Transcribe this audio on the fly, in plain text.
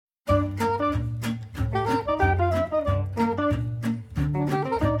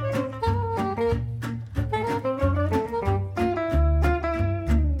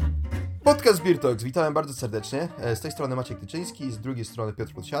Podcast Beer Talks, witam bardzo serdecznie. Z tej strony Maciek Tyczyński, z drugiej strony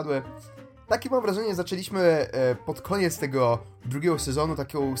Piotr Podsiadły. Takie mam wrażenie, zaczęliśmy pod koniec tego drugiego sezonu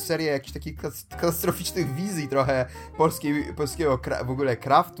taką serię jakichś takich katastroficznych wizji trochę polskiego w ogóle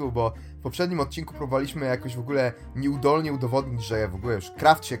craftu, bo w poprzednim odcinku próbowaliśmy jakoś w ogóle nieudolnie udowodnić, że w ogóle już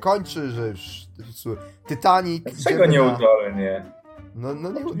craft się kończy, że już Titanic... Dlaczego nieudolnie?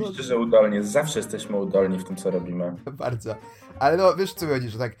 Oczywiście, że udolnie. Zawsze jesteśmy udolni w tym, co robimy. Bardzo. Ale no, wiesz co mi chodzi,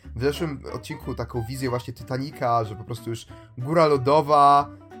 że tak w zeszłym odcinku taką wizję właśnie Titanica, że po prostu już góra lodowa,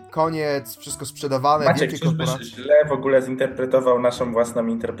 koniec, wszystko sprzedawane. Maciek, czyżbyś źle w ogóle zinterpretował naszą własną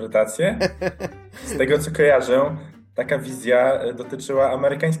interpretację? Z tego, co kojarzę, taka wizja dotyczyła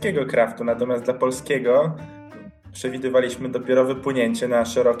amerykańskiego craftu, natomiast dla polskiego przewidywaliśmy dopiero wypłynięcie na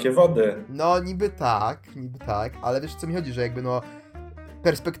szerokie wody. No, niby tak, ale wiesz co mi chodzi, że jakby no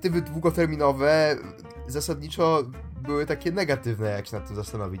perspektywy długoterminowe zasadniczo były takie negatywne, jak się nad tym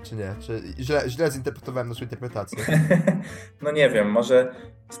zastanowić, czy nie? Czy źle zinterpretowałem naszą interpretację? No nie wiem, może...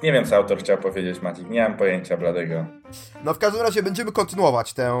 Nie wiem, co autor chciał powiedzieć, Maciek. Nie mam pojęcia bladego. No w każdym razie będziemy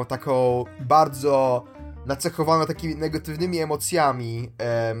kontynuować tę taką bardzo nacechowaną takimi negatywnymi emocjami.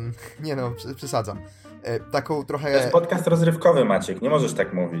 Nie no, przesadzam. Taką trochę... To jest podcast rozrywkowy, Maciek. Nie możesz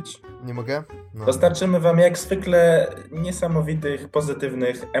tak mówić. Nie mogę? No. Dostarczymy wam jak zwykle niesamowitych,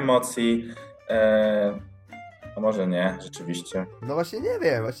 pozytywnych emocji. A może nie, rzeczywiście. No właśnie nie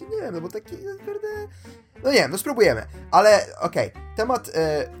wiem, no bo taki naprawdę... No nie wiem, no spróbujemy. Ale okej, temat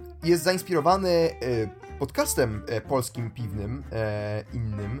jest zainspirowany podcastem polskim piwnym,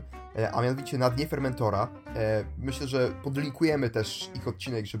 innym, a mianowicie Na dnie fermentora. Myślę, że podlinkujemy też ich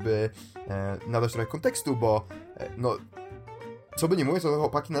odcinek, żeby nadać trochę kontekstu, bo no... Co by nie mówić, to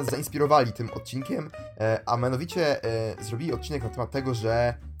chłopaki nas zainspirowali tym odcinkiem, a mianowicie zrobili odcinek na temat tego,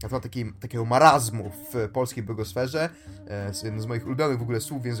 że na temat takiego marazmu w polskiej blogosferze, jeden z moich ulubionych w ogóle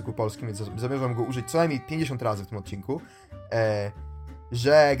słów w języku polskim, więc zamierzam go użyć co najmniej 50 razy w tym odcinku,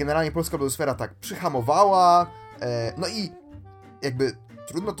 że generalnie polska blogosfera tak przyhamowała, no i jakby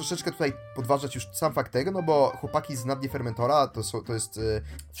trudno troszeczkę tutaj podważać już sam fakt tego, no bo chłopaki z Na dnie fermentora to jest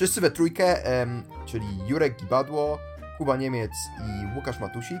wszyscy we trójkę, czyli Jurek Gibadło, Kuba Niemiec i Łukasz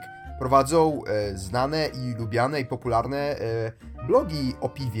Matusik prowadzą znane i lubiane i popularne blogi o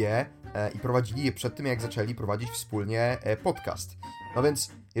piwie i prowadzili je przed tym, jak zaczęli prowadzić wspólnie podcast. No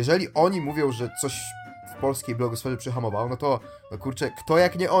więc, jeżeli oni mówią, że coś w polskiej blogosferze przyhamowało, no to, no kurczę, kto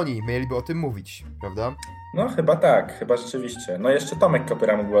jak nie oni mieliby o tym mówić, prawda? No chyba tak, chyba rzeczywiście. No jeszcze Tomek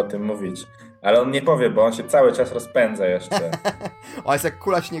Kopyra mógłby o tym mówić, ale on nie powie, bo on się cały czas rozpędza jeszcze. O, jest jak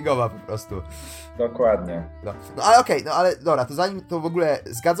kula śniegowa po prostu. Dokładnie. No ale okej, no ale dobra, to zanim to w ogóle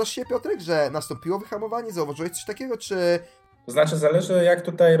zgadzasz się, Piotrek, że nastąpiło wyhamowanie? Zauważyłeś coś takiego, czy... To znaczy zależy, jak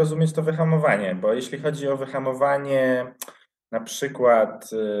tutaj rozumieć to wyhamowanie, bo jeśli chodzi o wyhamowanie na przykład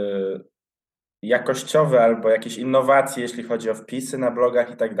jakościowe albo jakieś innowacje, jeśli chodzi o wpisy na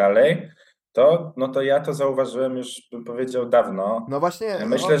blogach i tak dalej, to ja to zauważyłem już, bym powiedział, dawno. No właśnie...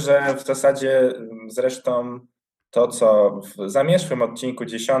 Myślę, że w zasadzie zresztą to, co w zamierzchłym odcinku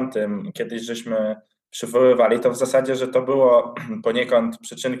 10 kiedyś żeśmy przywoływali, to w zasadzie, że to było poniekąd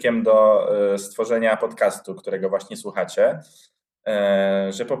przyczynkiem do stworzenia podcastu, którego właśnie słuchacie,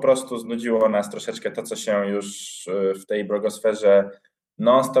 że po prostu znudziło nas troszeczkę to, co się już w tej blogosferze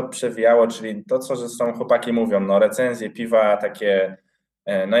non-stop przewijało, czyli to, co zresztą chłopaki mówią, no recenzje piwa takie,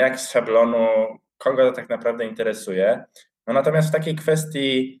 no jak z szablonu, kogo to tak naprawdę interesuje. No natomiast w takiej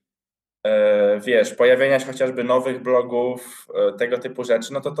kwestii wiesz, pojawienia się chociażby nowych blogów, tego typu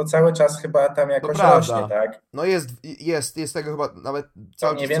rzeczy, no to cały czas chyba tam jakoś rośnie, tak? No jest tego chyba nawet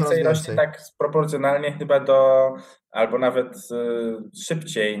cały czas mniej więcej rośnie tak proporcjonalnie chyba albo nawet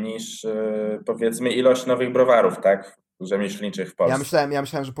szybciej niż powiedzmy ilość nowych browarów, tak? Rzemieślniczych w Polsce. Ja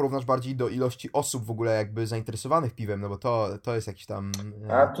myślałem, że porównasz bardziej do ilości osób w ogóle jakby zainteresowanych piwem, no bo to jest jakiś tam...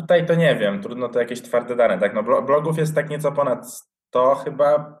 A tutaj to nie wiem, trudno to jakieś twarde dane, tak? No blogów jest tak nieco ponad 100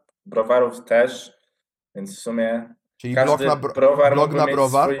 chyba, browarów też, więc w sumie czyli każdy browar mógłby mieć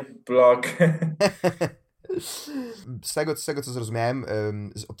swój blog. Z tego co zrozumiałem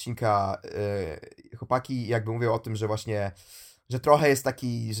z odcinka, chłopaki jakby mówią o tym, że właśnie, że trochę jest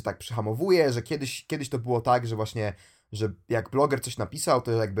taki, że tak przyhamowuje, że kiedyś to było tak, że właśnie, że jak bloger coś napisał,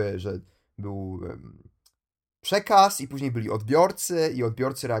 to jakby, że był przekaz i później byli odbiorcy i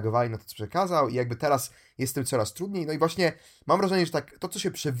odbiorcy reagowali na to, co przekazał i jakby teraz jest tym coraz trudniej. No i właśnie mam wrażenie, że tak to, co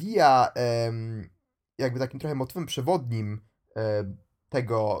się przewija jakby takim trochę motywem przewodnim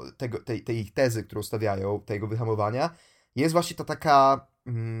tej ich tezy, którą stawiają, tego wyhamowania, jest właśnie to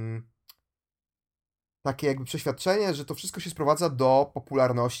takie jakby przeświadczenie, że to wszystko się sprowadza do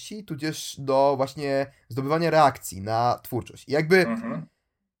popularności, tudzież do właśnie zdobywania reakcji na twórczość. I jakby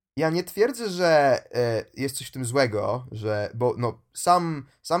Ja nie twierdzę, że jest coś w tym złego, bo no,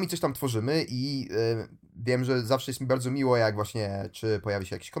 sami coś tam tworzymy i wiem, że zawsze jest mi bardzo miło, jak właśnie, czy pojawi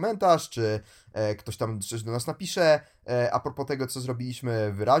się jakiś komentarz, czy ktoś tam coś do nas napisze, a propos tego, co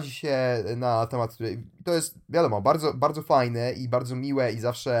zrobiliśmy, wyrazi się na temat, to jest, wiadomo, bardzo, bardzo fajne i bardzo miłe i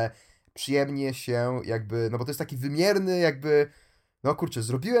zawsze przyjemnie się jakby, no bo to jest taki wymierny jakby, no kurczę,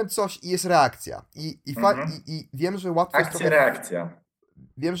 zrobiłem coś i jest reakcja. I wiem, że łatwo jest Akcja, trochę reakcja.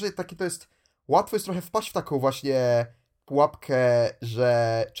 wiem, że takie to jest. Łatwo jest trochę wpaść w taką właśnie pułapkę,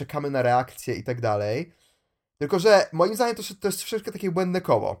 że czekamy na reakcję i tak dalej. Tylko, że moim zdaniem to jest wszystko takie błędne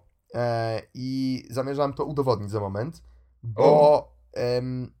koło. I zamierzam to udowodnić za moment, O, bo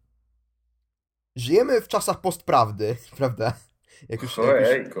żyjemy w czasach postprawdy, prawda?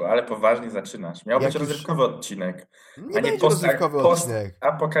 ojejku, ale poważnie zaczynasz. Miał być Jak już rozrywkowy odcinek, a nie nie będzie rozrywkowy odcinek.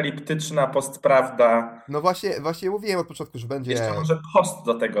 postapokaliptyczna, postprawda. No właśnie mówiłem od początku, że Jeszcze będzie może post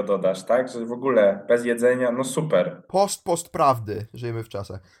do tego dodasz, tak? Że w ogóle bez jedzenia, no super. postprawdy, żyjemy w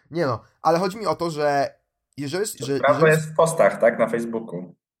czasach. Nie no, ale chodzi mi o to, że jeżeli, że Prawda jest w postach, tak? Na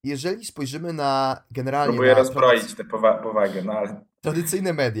Facebooku. jeżeli spojrzymy na generalnie Próbuję na rozbroić tę powagę, no ale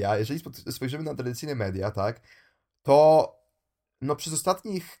tradycyjne media, jeżeli spojrzymy na tradycyjne media, tak, to no przez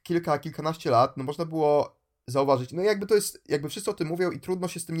ostatnich kilkanaście lat, no można było zauważyć, no jakby to jest, jakby wszyscy o tym mówią i trudno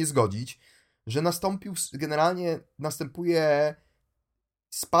się z tym nie zgodzić, że generalnie następuje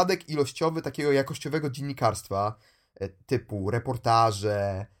spadek ilościowy takiego jakościowego dziennikarstwa, typu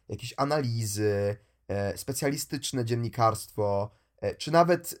reportaże, jakieś analizy, specjalistyczne dziennikarstwo, czy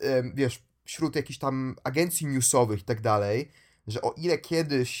nawet, wiesz, wśród jakichś tam agencji newsowych i tak dalej, że o ile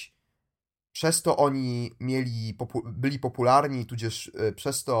kiedyś przez to oni byli popularni, tudzież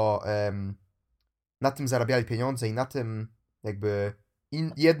przez to na tym zarabiali pieniądze i na tym jakby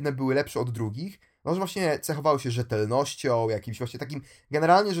jedne były lepsze od drugich, no że właśnie cechowały się rzetelnością, jakimś właśnie takim,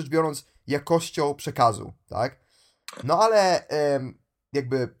 generalnie rzecz biorąc, jakością przekazu, tak? No ale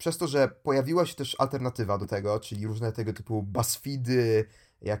jakby przez to, że pojawiła się też alternatywa do tego, czyli różne tego typu BuzzFeedy,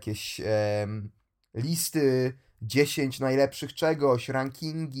 jakieś listy 10 najlepszych czegoś,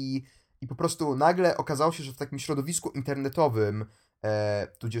 rankingi i po prostu nagle okazało się, że w takim środowisku internetowym,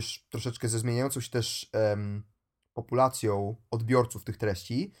 tudzież troszeczkę ze zmieniającą się też populacją odbiorców tych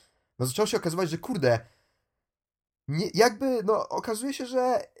treści, no zaczęło się okazywać, że kurde, no okazuje się,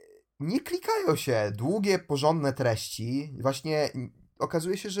 że nie klikają się długie, porządne treści. Właśnie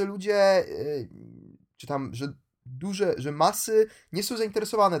okazuje się, że ludzie, czy tam, że masy nie są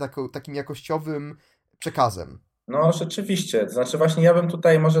zainteresowane takim jakościowym przekazem. no rzeczywiście. To znaczy właśnie ja bym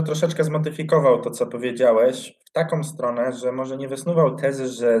tutaj może troszeczkę zmodyfikował to, co powiedziałeś w taką stronę, że może nie wysnuwał tezy,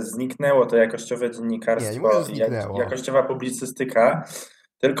 że zniknęło to jakościowe Nie mówię, że dziennikarstwo i zniknęło. jakościowa publicystyka,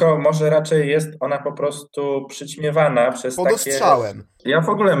 tylko może raczej jest ona po prostu przyćmiewana przez Pod takie. ostrzałem. Ja w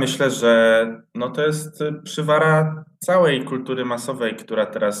ogóle myślę, że no to jest przywara całej kultury masowej, która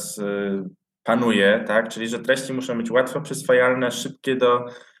teraz panuje, tak? Czyli że treści muszą być łatwo przyswajalne, szybkie do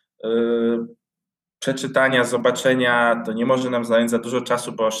y, przeczytania, zobaczenia. To nie może nam zająć za dużo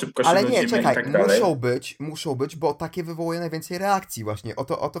czasu, bo szybko się Ale nie, nudzimy i czekaj, tak dalej. muszą być, bo takie wywołuje najwięcej reakcji właśnie. O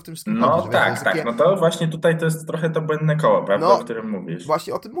to w tym wszystkim chodzi, No że wiesz, to jest tak, tak. takie, No to właśnie tutaj to jest trochę to błędne koło, prawda, o no którym mówisz.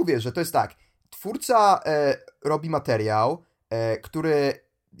 właśnie o tym mówię, że to jest tak. Twórca robi materiał, który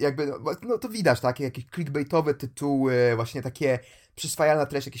jakby, no to widać, takie jakieś clickbaitowe tytuły, właśnie takie przyswajalna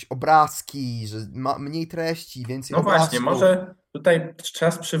treść, jakieś obrazki, że ma mniej treści, więcej No właśnie, obrazków. może tutaj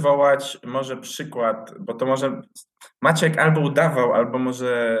czas przywołać może przykład, bo to może Maciek albo udawał, albo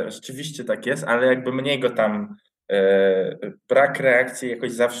może rzeczywiście tak jest, ale jakby mnie go tam brak reakcji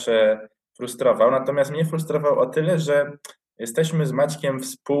jakoś zawsze frustrował. Natomiast mnie frustrował o tyle, że jesteśmy z Maćkiem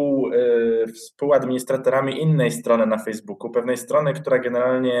współadministratorami innej strony na Facebooku, pewnej strony, która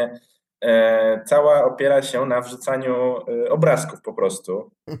generalnie cała opiera się na wrzucaniu obrazków po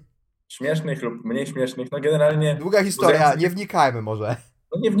prostu. Śmiesznych lub mniej śmiesznych, no generalnie Długa historia, nie wnikajmy może.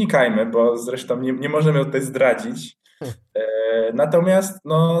 no nie wnikajmy, bo zresztą nie możemy tutaj zdradzić. Natomiast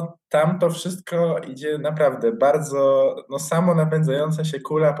no, tam to wszystko idzie naprawdę bardzo, no samo napędzająca się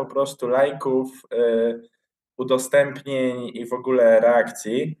kula po prostu lajków, udostępnień i w ogóle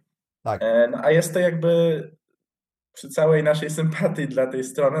reakcji. Tak. No, a jest to jakby przy całej naszej sympatii dla tej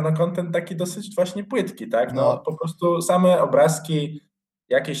strony, no content taki dosyć właśnie płytki, tak? No po prostu same obrazki,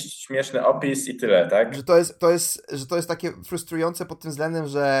 jakiś śmieszny opis i tyle, tak? Że to jest takie frustrujące pod tym względem,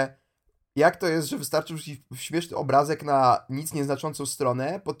 że jak to jest, że wystarczy wrzucić śmieszny obrazek na nic nieznaczącą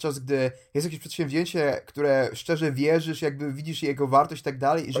stronę, podczas gdy jest jakieś przedsięwzięcie, które szczerze wierzysz, jakby widzisz jego wartość i tak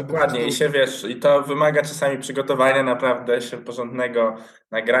dalej. I żeby Dokładnie, po i prostu... się wiesz, i to wymaga czasami przygotowania naprawdę się porządnego,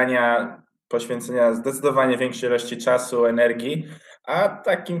 nagrania poświęcenia zdecydowanie większej ilości czasu, energii, a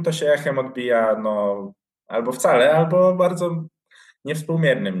takim to się echem odbija no albo wcale, albo bardzo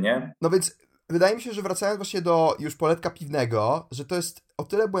niewspółmiernym, nie? No więc wydaje mi się, że wracając właśnie do już poletka piwnego, że to jest o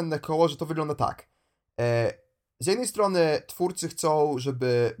tyle błędne koło, że to wygląda tak. Z jednej strony twórcy chcą,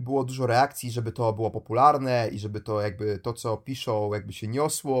 żeby było dużo reakcji, żeby to było popularne i żeby to jakby to, co piszą, jakby się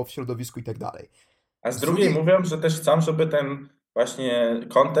niosło w środowisku i tak dalej. A z drugiej mówią, że też chcą, żeby ten właśnie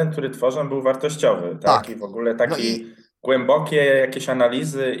content, który tworzą, był wartościowy, tak? I Tak. w ogóle No taki i głębokie jakieś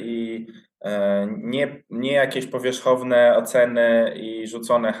analizy i nie jakieś powierzchowne oceny i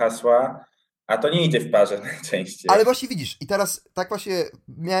rzucone hasła, a to nie idzie w parze najczęściej. ale właśnie widzisz, i teraz tak właśnie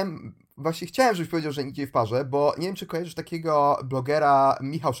właśnie chciałem, żebyś powiedział, że nie idzie w parze, bo nie wiem, czy kojarzysz takiego blogera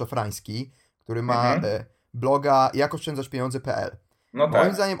Michał Szafrański, który ma Mhm. bloga jakoszczędzaczpieniądze.pl. No Moim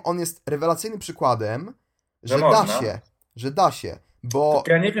tak, zdaniem on jest rewelacyjnym przykładem, że że da można. się, że da się, Tylko bo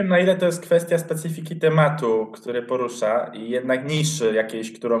ja nie wiem, na ile to jest kwestia specyfiki tematu, który porusza i jednak niszy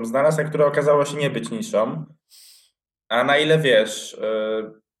jakiejś, którą znalazł, a która okazało się nie być niszą. A na ile wiesz, wiesz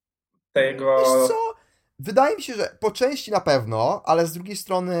co? tego Wydaje mi się, że po części na pewno, ale z drugiej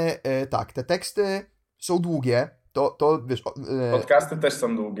strony tak, te teksty są długie, to wiesz, podcasty też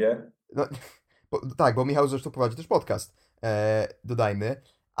są długie. no, tak, bo Michał zresztą prowadzi też podcast, dodajmy,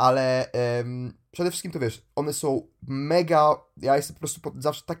 ale przede wszystkim to wiesz, one są mega, ja jestem po prostu pod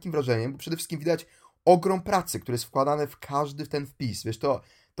zawsze takim wrażeniem, bo przede wszystkim widać ogrom pracy, który jest wkładany w każdy ten wpis, wiesz, to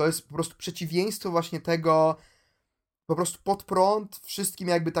jest po prostu przeciwieństwo właśnie tego, po prostu pod prąd wszystkim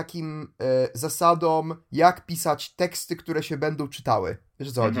jakby takim zasadom, jak pisać teksty, które się będą czytały, wiesz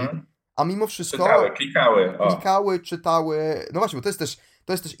o co chodzi? Mhm. A mimo wszystko Czytały, klikały. O. klikały, czytały. No właśnie, bo to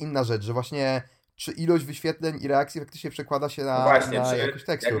jest też inna rzecz, że właśnie czy ilość wyświetleń i reakcji faktycznie przekłada się No na, właśnie, na czy jakość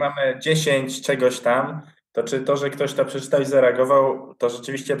jak tekstu. mamy 10 czegoś tam, to czy to, że ktoś to przeczytał i zareagował, to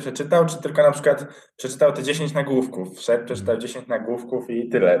rzeczywiście przeczytał, czy tylko na przykład przeczytał te 10 nagłówków, wszedł, Mhm. przeczytał 10 nagłówków i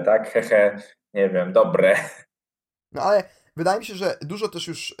tyle, tak? Hehe, nie wiem, dobre. No ale wydaje mi się, że dużo też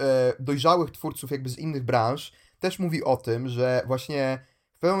już dojrzałych twórców jakby z innych branż też mówi o tym, że właśnie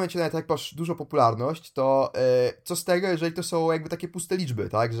w pewnym momencie nawet jak masz dużą popularność, to co z tego, jeżeli to są jakby takie puste liczby,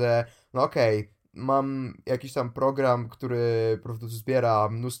 tak, że no okej, mam jakiś tam program, który po prostu zbiera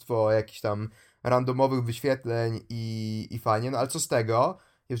mnóstwo jakichś tam randomowych wyświetleń i fajnie, no ale co z tego,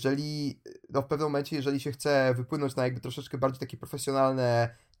 jeżeli no w pewnym momencie, jeżeli się chce wypłynąć na jakby troszeczkę bardziej takie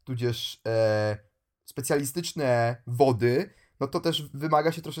profesjonalne, tudzież specjalistyczne wody, no to też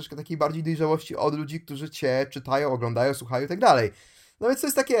wymaga się troszeczkę takiej bardziej dojrzałości od ludzi, którzy cię czytają, oglądają, słuchają i tak dalej. No więc to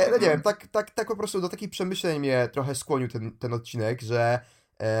jest takie, no nie wiem, Mhm. tak po prostu do takich przemyśleń mnie trochę skłonił ten odcinek, że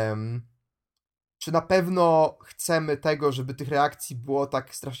czy na pewno chcemy tego, żeby tych reakcji było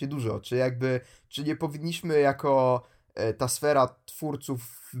tak strasznie dużo, czy nie powinniśmy jako ta sfera twórców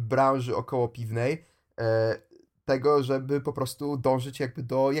w branży okołopiwnej tego, żeby po prostu dążyć jakby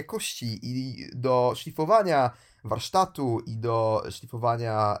do jakości i do szlifowania warsztatu i do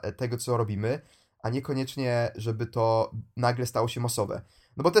szlifowania tego, co robimy, a niekoniecznie, żeby to nagle stało się masowe.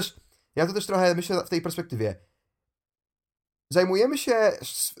 No bo też, ja to też trochę myślę w tej perspektywie. Zajmujemy się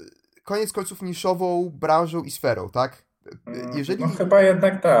koniec końców niszową branżą i sferą, tak? No Jeżeli chyba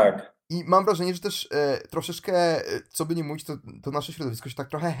jednak tak. i mam wrażenie, że też troszeczkę, co by nie mówić, to nasze środowisko się tak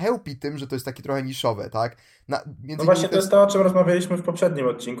trochę chełpi tym, że to jest takie trochę niszowe, tak? No Między innymi właśnie to to jest jest. to, o czym rozmawialiśmy w poprzednim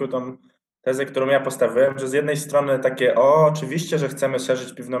odcinku, tą tezę, którą ja postawiłem, że z jednej strony takie, o, oczywiście, że chcemy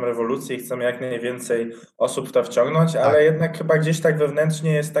szerzyć piwną rewolucję i chcemy jak najwięcej osób w to wciągnąć, ale Tak. jednak chyba gdzieś tak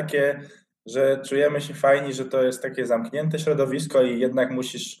wewnętrznie jest takie, że czujemy się fajni, że to jest takie zamknięte środowisko i jednak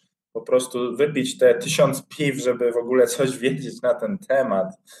musisz po prostu wypić te 1000 piw, żeby w ogóle coś wiedzieć na ten temat.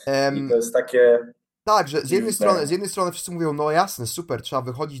 I Em, to jest takie tak, że dziwne. z jednej strony wszyscy mówią, no jasne, super, trzeba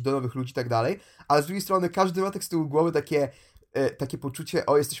wychodzić do nowych ludzi i tak dalej, ale z drugiej strony każdy ma tak z tyłu głowy takie poczucie,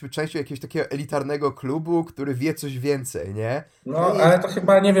 o, jesteśmy częścią jakiegoś takiego elitarnego klubu, który wie coś więcej, nie? No No, i ale to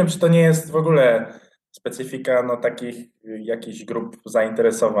chyba nie wiem, czy to nie jest w ogóle specyfika no, takich jakichś grup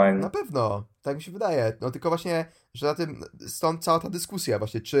zainteresowań. na pewno, tak mi się wydaje. No tylko właśnie, że na tym stąd cała ta dyskusja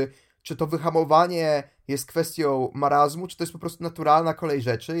właśnie, czy to wyhamowanie jest kwestią marazmu, czy to jest po prostu naturalna kolej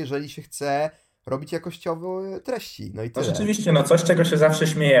rzeczy, jeżeli się chce robić jakościowe treści. No i No tyle. rzeczywiście, no coś, czego się zawsze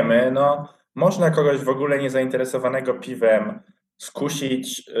śmiejemy, no można kogoś w ogóle niezainteresowanego piwem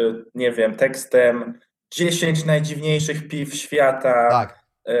skusić, nie wiem, tekstem 10 najdziwniejszych piw świata. Tak.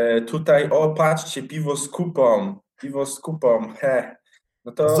 Tutaj, o patrzcie, piwo z kupą, he.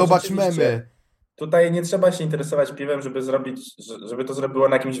 No to Zobacz rzeczywiście, memy. tutaj nie trzeba się interesować piwem, żeby zrobić, żeby to zrobiło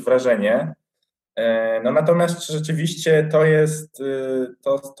na kimś wrażenie. No natomiast czy rzeczywiście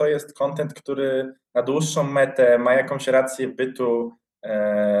to jest content, który na dłuższą metę ma jakąś rację bytu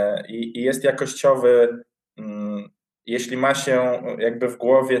i jest jakościowy, jeśli ma się jakby w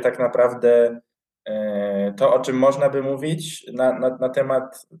głowie tak naprawdę to, o czym można by mówić na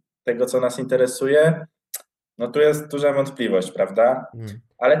temat tego, co nas interesuje, no tu jest duża wątpliwość, prawda?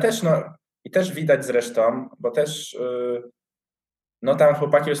 Ale też, no, i też widać zresztą, bo też no tam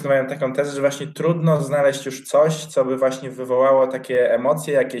chłopaki usuwają taką tezę, że właśnie trudno znaleźć już coś, co by właśnie wywołało takie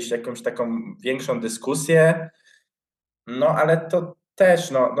emocje, jakąś taką większą dyskusję. No ale to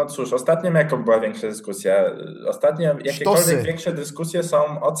też, no cóż, ostatnio jaką była większa dyskusja? Ostatnio jakiekolwiek Sztosy. większe dyskusje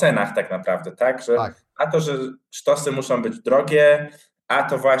są o cenach tak naprawdę, tak? Że Tak. a to, że sztosy muszą być drogie, a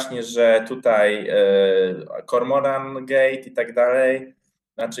to właśnie, że tutaj Cormoran Gate i tak dalej,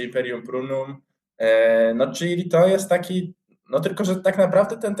 znaczy Imperium Prunum, no czyli to jest taki, no tylko, że tak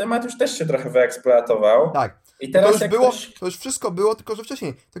naprawdę ten temat już też się trochę wyeksploatował. Tak. I To teraz już jak było, ktoś... to już wszystko było, tylko że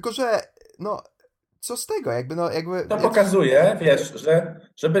wcześniej. Tylko że, no, co z tego? Jakby, no, jakby... To pokazuje, wiesz, że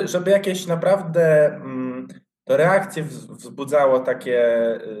żeby jakieś naprawdę to reakcje wzbudzało takie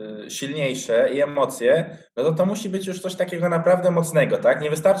silniejsze i emocje, no to musi być już coś takiego naprawdę mocnego, tak? Nie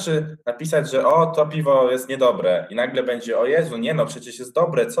wystarczy napisać, że o, to piwo jest niedobre i nagle będzie, o Jezu, nie no, przecież jest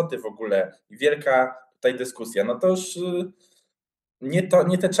dobre, co ty w ogóle? I wielka tutaj dyskusja. No to już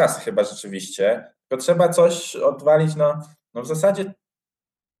nie te czasy chyba rzeczywiście, tylko trzeba coś odwalić, no w zasadzie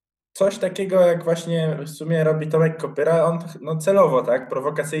coś takiego, jak właśnie w sumie robi Tomek Kopyra, on no celowo, tak,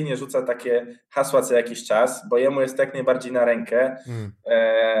 prowokacyjnie rzuca takie hasła co jakiś czas, bo jemu jest jak najbardziej na rękę,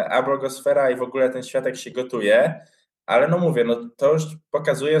 a blogosfera i w ogóle ten światek się gotuje, ale no mówię, no to już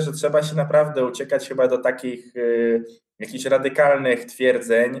pokazuje, że trzeba się naprawdę uciekać chyba do takich jakichś radykalnych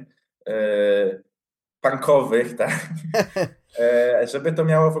twierdzeń punkowych, tak, żeby to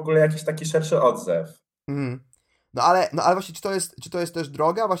miało w ogóle jakiś taki szerszy odzew. No ale właśnie, czy to jest też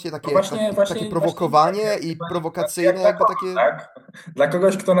droga? Właśnie takie, No właśnie, takie prowokowanie właśnie, i prowokacyjne jak jakby kogoś, takie... tak? Dla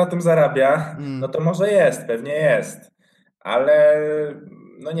kogoś, kto na tym zarabia, no to może jest, pewnie jest. Ale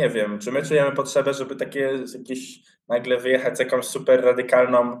no nie wiem, czy my czujemy potrzebę, żeby takie jakieś nagle wyjechać z jakąś super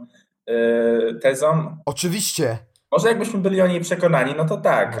radykalną tezą? Oczywiście. Może jakbyśmy byli o niej przekonani, no to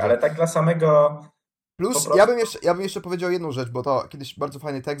tak, Może. ale tak dla samego Plus, po prostu... ja bym jeszcze powiedział jedną rzecz, bo to kiedyś bardzo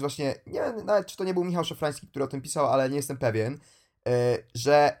fajny tekst właśnie, nie wiem nawet czy to nie był Michał Szafrański, który o tym pisał, ale nie jestem pewien,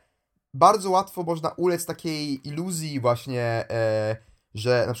 że bardzo łatwo można ulec takiej iluzji właśnie,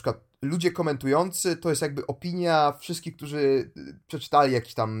 że na przykład ludzie komentujący to jest jakby opinia wszystkich, którzy przeczytali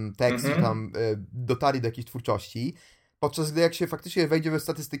jakiś tam tekst, czy tam dotarli do jakiejś twórczości, podczas gdy jak się faktycznie wejdzie w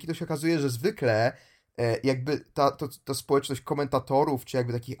statystyki, to się okazuje, że zwykle jakby ta społeczność komentatorów, czy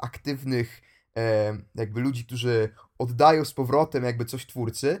jakby takich aktywnych jakby ludzi, którzy oddają z powrotem jakby coś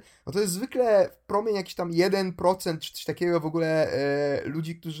twórcy, no to jest zwykle promień jakiś tam 1% czy coś takiego w ogóle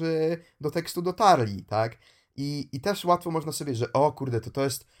ludzi, którzy do tekstu dotarli, tak? I też łatwo można sobie, że o kurde,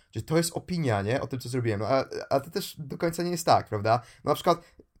 że to jest opinia, nie? O tym, co zrobiłem. No, a to też do końca nie jest tak, prawda? No, na przykład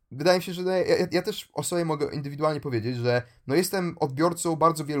wydaje mi się, że ja też o sobie mogę indywidualnie powiedzieć, że no jestem odbiorcą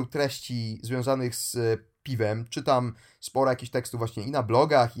bardzo wielu treści związanych z piwem, czytam sporo jakichś tekstów właśnie i na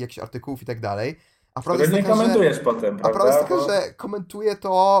blogach, i jakichś artykułów i tak dalej. A prawda jest nie taka, komentujesz potem, prawda? a prawda jest taka, że komentuję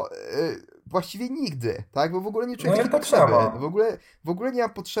to właściwie nigdy, tak? Bo w ogóle nie czuję takiej tak potrzeby. samo. W ogóle nie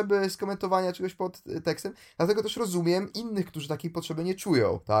mam potrzeby skomentowania czegoś pod tekstem, dlatego też rozumiem innych, którzy takiej potrzeby nie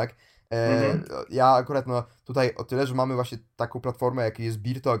czują, tak? Ja akurat no tutaj o tyle, że mamy właśnie taką platformę, jak jest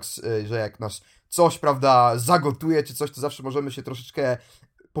Beertalks, że jak nas coś, prawda, zagotuje czy coś, to zawsze możemy się troszeczkę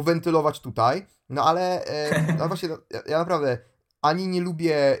powentylować tutaj, no ale no właśnie no, ja naprawdę ani nie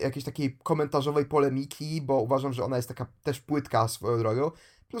lubię jakiejś takiej komentarzowej polemiki, bo uważam, że ona jest taka też płytka swoją drogą,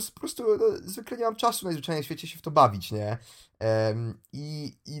 plus po prostu no, zwykle nie mam czasu najzwyczajniej w świecie się w to bawić, nie?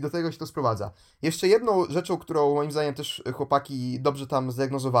 I do tego się to sprowadza. Jeszcze jedną rzeczą, którą moim zdaniem też chłopaki dobrze tam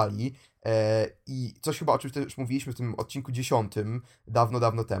zdiagnozowali i coś chyba o czym też mówiliśmy w tym odcinku 10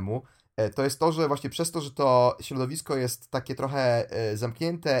 dawno temu, to jest to, że właśnie przez to, że to środowisko jest takie trochę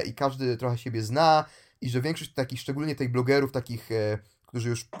zamknięte i każdy trochę siebie zna i że większość takich, szczególnie tych blogerów, takich, którzy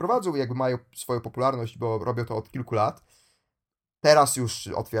już prowadzą, jakby mają swoją popularność, bo robią to od kilku lat, teraz już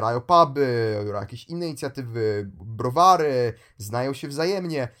otwierają puby, jakieś inne inicjatywy, browary, znają się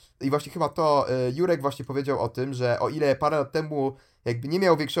wzajemnie. I właśnie chyba to Jurek właśnie powiedział o tym, że o ile parę lat temu jakby nie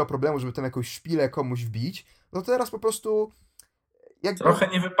miał większego problemu, żeby tam jakąś szpilę komuś wbić, no to teraz po prostu jakby trochę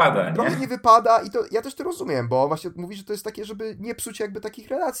nie wypada, trochę nie wypada i to ja też to rozumiem, bo właśnie mówi, że to jest takie, żeby nie psuć jakby takich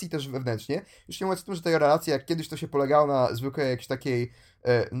relacji też wewnętrznie. Już nie mówiąc o tym, że te relacje, jak kiedyś to się polegało na zwykłej jakiejś takiej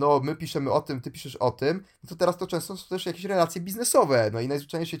no my piszemy o tym, ty piszesz o tym, no to teraz to często są też jakieś relacje biznesowe, no i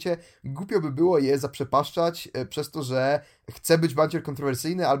najzwyczajniej w świecie głupio by było je zaprzepaszczać przez to, że chce być bardziej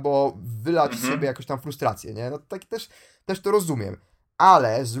kontrowersyjny albo wylać z siebie jakąś tam frustrację, nie? No tak też to rozumiem.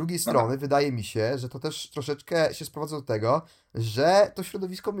 Ale z drugiej Aha. strony wydaje mi się, że to też troszeczkę się sprowadza do tego, że to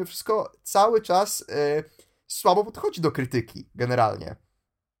środowisko mimo wszystko cały czas słabo podchodzi do krytyki generalnie.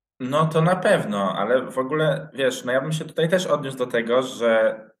 No to na pewno, ale w ogóle wiesz, no ja bym się tutaj też odniósł do tego,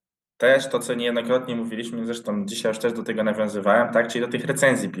 że też to, co niejednokrotnie mówiliśmy, zresztą dzisiaj już też do tego nawiązywałem, tak, czyli do tych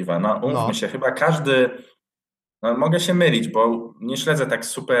recenzji piwa. No umówmy No, się, chyba każdy, no mogę się mylić, bo nie śledzę tak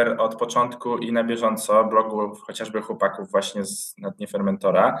super od początku i na bieżąco blogów, chociażby chłopaków właśnie na Dnie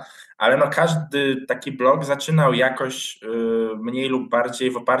Fermentora, ale no każdy taki blog zaczynał jakoś mniej lub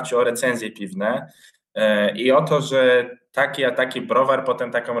bardziej w oparciu o recenzje piwne. I o to, że taki a taki browar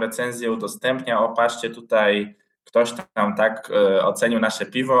potem taką recenzję udostępnia, o patrzcie tutaj ktoś tam tak ocenił nasze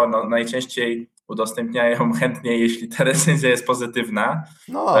piwo, no najczęściej udostępniają chętnie, jeśli ta recenzja jest pozytywna,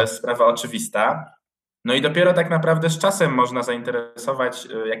 to no, jest sprawa oczywista. No i dopiero tak naprawdę z czasem można zainteresować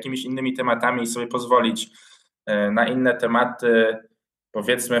jakimiś innymi tematami i sobie pozwolić na inne tematy,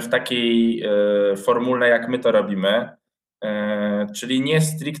 powiedzmy w takiej formule, jak my to robimy. Czyli nie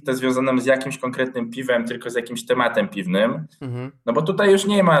stricte związanym z jakimś konkretnym piwem, tylko z jakimś tematem piwnym. mhm, No bo tutaj już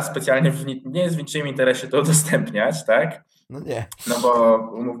nie ma specjalnie, nie jest w niczym interesie to udostępniać, tak? no nie. No bo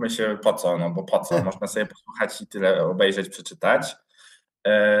umówmy się po co, no bo po co? Można sobie posłuchać i tyle obejrzeć, przeczytać.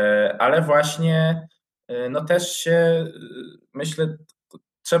 Ale właśnie no też się myślę,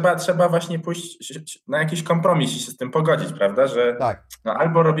 trzeba właśnie pójść na jakiś kompromis i się z tym pogodzić, prawda? Że Tak. no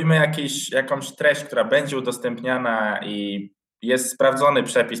albo robimy jakąś treść, która będzie udostępniana i jest sprawdzony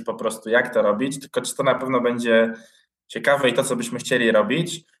przepis po prostu, jak to robić, tylko czy to na pewno będzie ciekawe i to, co byśmy chcieli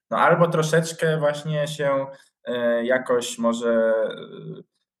robić, no albo troszeczkę właśnie się jakoś może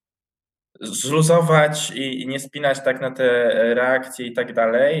zluzować i nie spinać tak na te reakcje i tak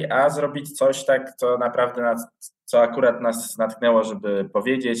dalej, a zrobić coś tak, co naprawdę co akurat nas natknęło, żeby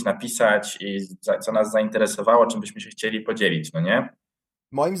powiedzieć, napisać i co nas zainteresowało, czym byśmy się chcieli podzielić, no nie?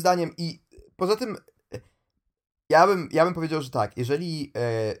 Moim zdaniem i poza tym ja bym powiedział, że tak, jeżeli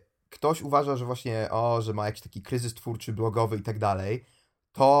ktoś uważa, że właśnie, że ma jakiś taki kryzys twórczy, blogowy i tak dalej,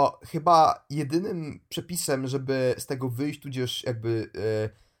 to chyba jedynym przepisem, żeby z tego wyjść, tudzież jakby,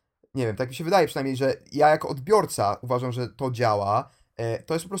 nie wiem, tak mi się wydaje przynajmniej, że ja jako odbiorca uważam, że to działa,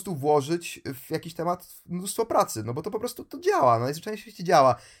 to jest po prostu włożyć w jakiś temat mnóstwo pracy, no bo to po prostu to działa, no najzwyczajniej w świecie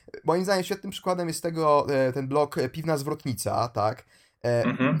działa. Moim zdaniem świetnym przykładem jest tego ten blog Piwna Zwrotnica, tak?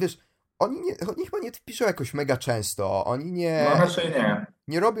 Mhm. Wiesz, oni chyba nie piszą jakoś mega często, oni No raczej nie.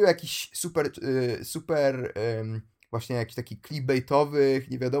 nie robią jakichś super właśnie jakichś takich clickbaitowych,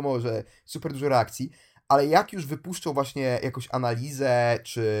 nie wiadomo, że super dużo reakcji, ale jak już wypuszczą właśnie jakąś analizę,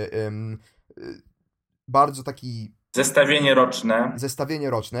 czy y, bardzo taki Zestawienie roczne. zestawienie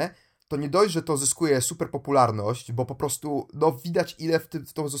roczne, to nie dość, że to zyskuje super popularność, bo po prostu no, widać ile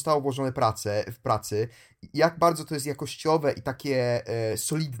w to zostało włożone w pracy, jak bardzo to jest jakościowe i takie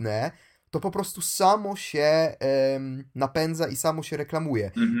solidne, to po prostu samo się napędza i samo się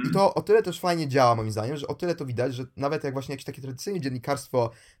reklamuje. I Mhm. to o tyle też fajnie działa moim zdaniem, że o tyle to widać, że nawet jak właśnie jakieś takie tradycyjne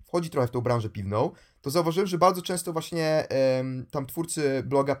dziennikarstwo wchodzi trochę w tą branżę piwną, to zauważyłem, że bardzo często właśnie tam twórcy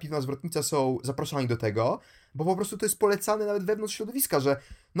bloga Piwna Zwrotnica są zapraszani do tego, bo po prostu to jest polecane nawet wewnątrz środowiska, że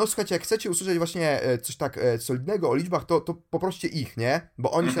no słuchajcie, jak chcecie usłyszeć właśnie coś tak solidnego o liczbach, to poproście ich, nie?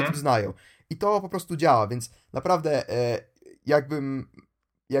 Bo oni się na tym Mhm. znają. I to po prostu działa, więc naprawdę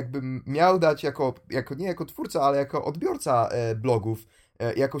jakbym miał dać nie jako twórca, ale jako odbiorca blogów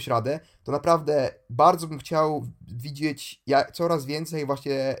jakąś radę, to naprawdę bardzo bym chciał widzieć coraz więcej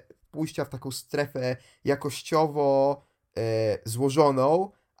właśnie pójścia w taką strefę jakościowo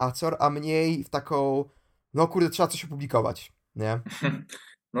złożoną, a mniej w taką no kurde, trzeba coś opublikować, nie?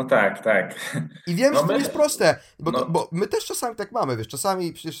 No tak, tak. I wiem, No że to my, nie jest proste, no, bo my też czasami tak mamy, wiesz,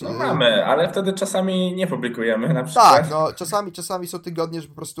 czasami przecież no mamy, ale wtedy czasami nie publikujemy na tak, przykład. no czasami są tygodnie, że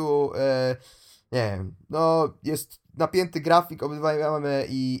po prostu nie wiem, no jest napięty grafik, obydwaj mamy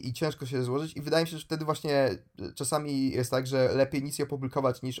i ciężko się złożyć i wydaje mi się, że wtedy właśnie czasami jest tak, że lepiej nic nie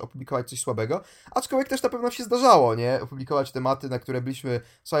opublikować niż opublikować coś słabego, aczkolwiek też na pewno się zdarzało, nie? Opublikować tematy, na które byliśmy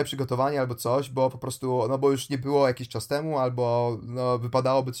słabe przygotowani albo coś, bo po prostu, no bo już nie było jakiś czas temu, albo no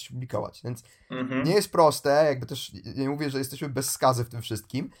wypadałoby coś publikować, więc nie Mhm. jest proste, jakby też nie mówię, że jesteśmy bez skazy w tym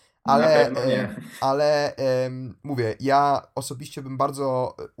wszystkim, Na ale, pewno nie. mówię, ja osobiście bym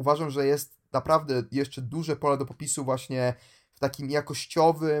bardzo uważam, że jest naprawdę jeszcze duże pole do popisu właśnie w takim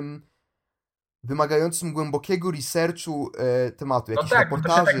jakościowym, wymagającym głębokiego researchu tematu, No jakichś tak, bo to się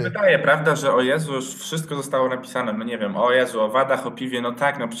tak reportaży. wydaje, prawda, że o Jezu, już wszystko zostało napisane. No nie wiem, o Jezu, o wadach, o piwie, no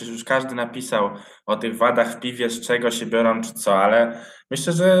tak, no przecież już każdy napisał o tych wadach w piwie, z czego się biorą, czy co, ale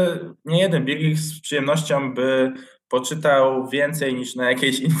myślę, że nie jeden Birgit z przyjemnością by poczytał więcej niż na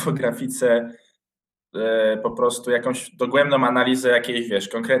jakiejś infografice po prostu jakąś dogłębną analizę jakiejś, wiesz,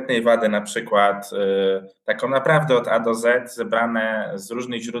 konkretnej wady, na przykład taką naprawdę od A do Z, zebrane z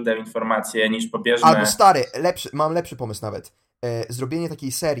różnych źródeł informacje, niż pobieżne... Albo stary, mam lepszy pomysł nawet. Zrobienie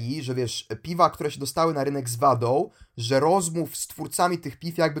takiej serii, że wiesz, piwa, które się dostały na rynek z wadą, że rozmów z twórcami tych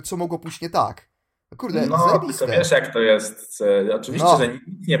piw jakby co mogło pójść nie tak. Kurde, zajebiste. To wiesz jak to jest. Oczywiście, że nic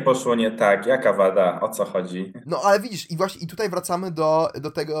nie poszło nie tak. Jaka wada? O co chodzi? No ale widzisz, i tutaj wracamy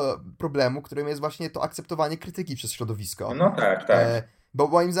do tego problemu, którym jest właśnie to akceptowanie krytyki przez środowisko. No tak. Bo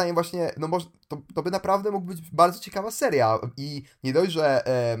moim zdaniem właśnie, no może, to by naprawdę mógł być bardzo ciekawa seria i nie dość, że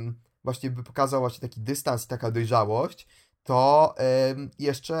właśnie by pokazał właśnie taki dystans i taka dojrzałość, to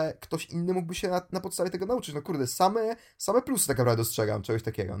jeszcze ktoś inny mógłby się na podstawie tego nauczyć. No kurde, same plusy tak naprawdę dostrzegam czegoś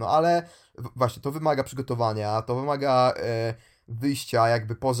takiego. No ale właśnie to wymaga przygotowania, to wymaga wyjścia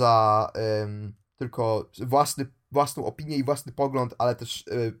jakby poza tylko własną opinię i własny pogląd, ale też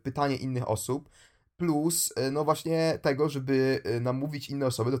pytanie innych osób. Plus, no właśnie tego, żeby namówić inne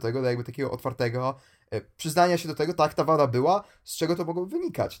osoby do tego, do jakby takiego otwartego przyznania się do tego, tak, ta wada była, z czego to mogło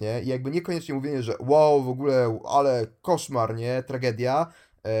wynikać, nie? I jakby niekoniecznie mówienie, że wow, w ogóle, ale koszmar, nie? Tragedia,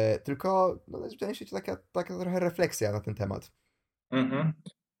 tylko, no wydaje się taka trochę refleksja na ten temat. Mhm.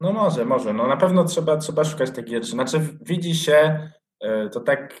 No może. No na pewno trzeba szukać takich rzeczy. Znaczy widzi się, to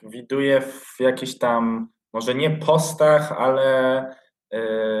tak widuje w jakichś tam, może nie postach, ale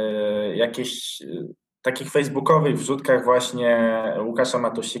jakieś takich facebookowych wrzutkach właśnie Łukasza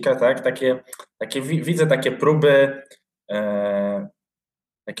Matusika, tak? Widzę takie próby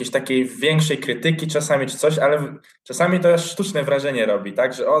jakiejś takiej większej krytyki czasami czy coś, ale czasami to sztuczne wrażenie robi,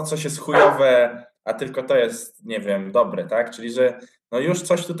 tak? Że coś jest chujowe, a tylko to jest, nie wiem, dobre, tak? Czyli, że no już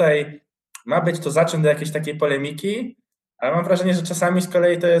coś tutaj ma być to zaczyn do jakiejś takiej polemiki, ale mam wrażenie, że czasami z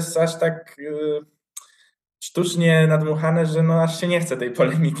kolei to jest aż tak sztucznie nadmuchane, że no aż się nie chce tej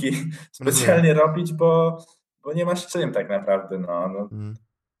polemiki specjalnie robić, bo nie masz czym tak naprawdę, no.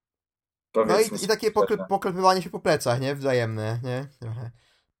 No i takie poklepywanie się po plecach, nie? Wzajemne, nie? Trochę.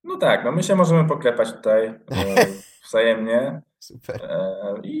 No tak, no my się możemy poklepać tutaj wzajemnie. Super.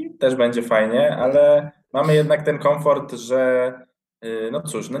 I też będzie fajnie, ale mamy jednak ten komfort, że no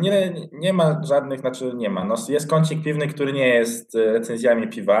cóż, no nie ma żadnych, znaczy nie ma. No jest kącik piwny, który nie jest recenzjami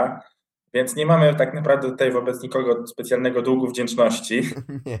piwa, więc nie mamy tak naprawdę tutaj wobec nikogo specjalnego długu wdzięczności.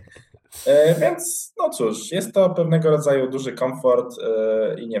 Nie. Więc no cóż, jest to pewnego rodzaju duży komfort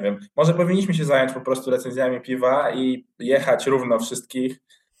i nie wiem, może powinniśmy się zająć po prostu recenzjami piwa i jechać równo wszystkich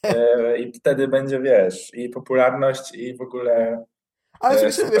i wtedy będzie, wiesz, i popularność i w ogóle... Ale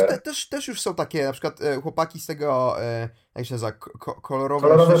wiesz, też już są takie, na przykład chłopaki z tego, jak się nazywa,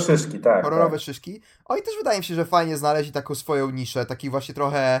 kolorowe szyszki, tak. Kolorowe szyszki. Oni też wydaje mi się, że fajnie znaleźli taką swoją niszę, taki właśnie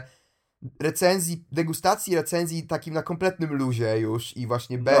trochę degustacji recenzji takim na kompletnym luzie już i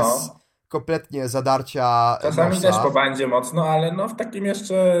właśnie bez kompletnie zadarcia czasami nosa. Też po bandzie mocno, ale no w takim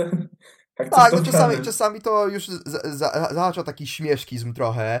jeszcze... Tak, no czasami to już zahacza taki śmieszkizm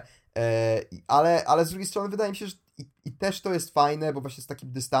trochę, ale z drugiej strony wydaje mi się, że i też to jest fajne, bo właśnie z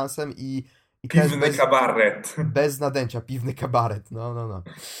takim dystansem i piwny kabaret. Bez nadęcia, piwny kabaret, no.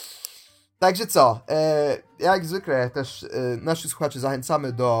 Także co, jak zwykle też naszych słuchaczy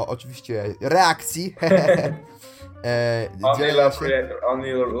zachęcamy do oczywiście reakcji.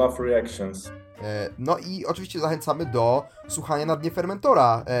 Only love reactions. No i oczywiście zachęcamy do słuchania Na dnie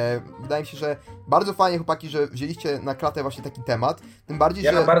fermentora. Wydaje mi się, że bardzo fajnie, chłopaki, że wzięliście na klatę właśnie taki temat. Tym bardziej,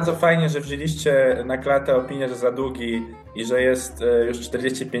 że... bardzo fajnie, że wzięliście na klatę opinię, że za długi i że jest już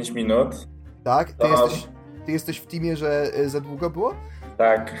 45 minut. Tak? Ty jesteś w teamie, że za długo było?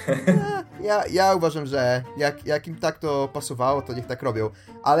 Tak. Ja uważam, że jak im tak to pasowało, to niech tak robią.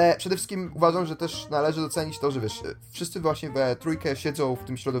 Ale przede wszystkim uważam, że też należy docenić to, że wiesz, wszyscy właśnie we trójkę siedzą w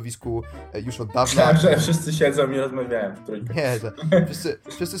tym środowisku już od dawna. Myślałem, że wszyscy siedzą i rozmawiają w trójkę. Nie,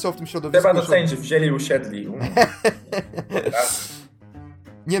 wszyscy są w tym środowisku. Trzeba docenić, że wzięli i usiedli.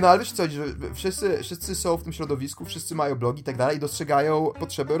 Nie, no ale wiesz co, że wszyscy są w tym środowisku, wszyscy mają blogi i tak dalej i dostrzegają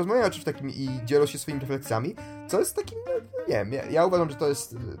potrzeby rozmawiania o czymś takim i dzielą się swoimi refleksjami, co jest takim, nie wiem, ja uważam, że to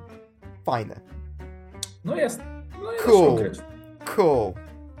jest fajne. No jest. Cool.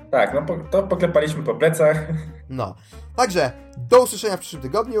 Tak, no to poklepaliśmy po plecach. No, także do usłyszenia w przyszłym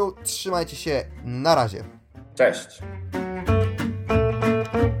tygodniu, trzymajcie się, na razie. Cześć.